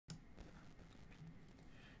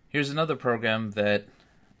Here's another program that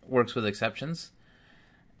works with exceptions.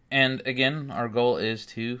 And again, our goal is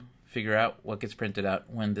to figure out what gets printed out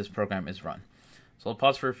when this program is run. So I'll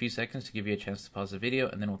pause for a few seconds to give you a chance to pause the video,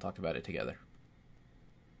 and then we'll talk about it together.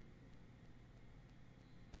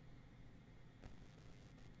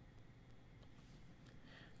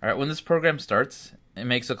 Alright, when this program starts, it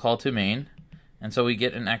makes a call to main, and so we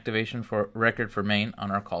get an activation for record for main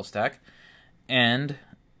on our call stack, and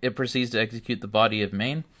it proceeds to execute the body of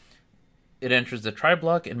main. It enters the try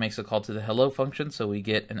block and makes a call to the hello function, so we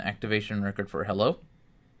get an activation record for hello.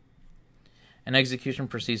 And execution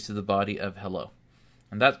proceeds to the body of hello.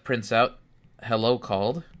 And that prints out hello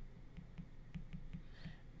called.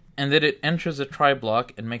 And then it enters a try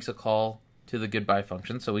block and makes a call to the goodbye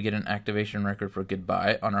function, so we get an activation record for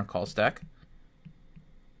goodbye on our call stack.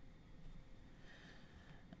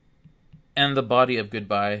 And the body of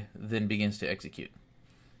goodbye then begins to execute.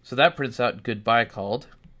 So that prints out goodbye called.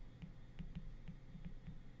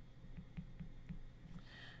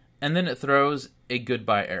 And then it throws a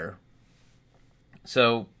goodbye error.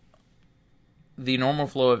 So the normal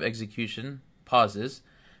flow of execution pauses,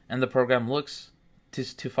 and the program looks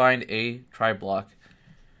to find a try block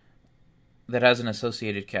that has an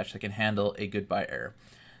associated catch that can handle a goodbye error.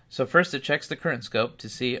 So first it checks the current scope to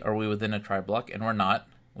see are we within a try block, and we're not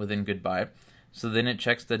within goodbye. So then it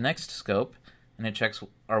checks the next scope, and it checks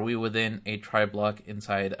are we within a try block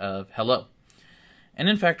inside of hello. And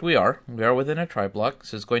in fact we are within a try block,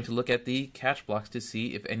 so it's going to look at the catch blocks to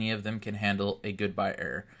see if any of them can handle a goodbye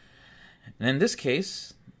error. And in this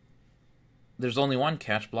case, there's only one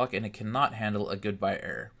catch block and it cannot handle a goodbye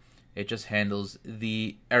error. It just handles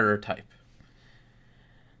the error type.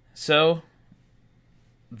 So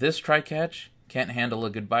this try catch can't handle a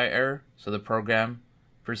goodbye error, so the program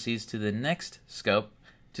proceeds to the next scope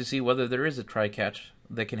to see whether there is a try catch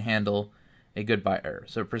that can handle a goodbye error.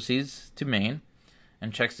 So it proceeds to main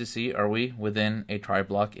and checks to see are we within a try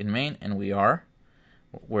block in main, and we are.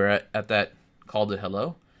 We're at that call to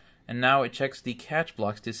hello. And now it checks the catch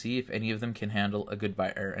blocks to see if any of them can handle a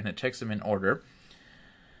goodbye error, and it checks them in order.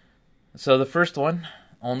 So the first one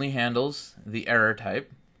only handles the error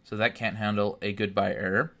type, so that can't handle a goodbye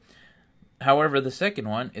error. However, the second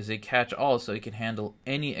one is a catch all, so it can handle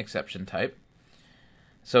any exception type.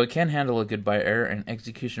 So it can handle a goodbye error, and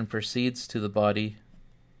execution proceeds to the body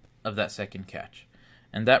of that second catch.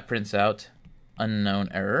 And that prints out unknown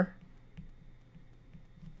error.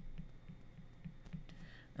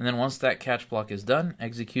 And then once that catch block is done,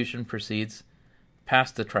 execution proceeds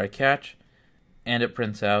past the try catch, and it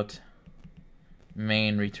prints out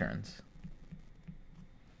main returns.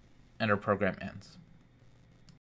 And our program ends.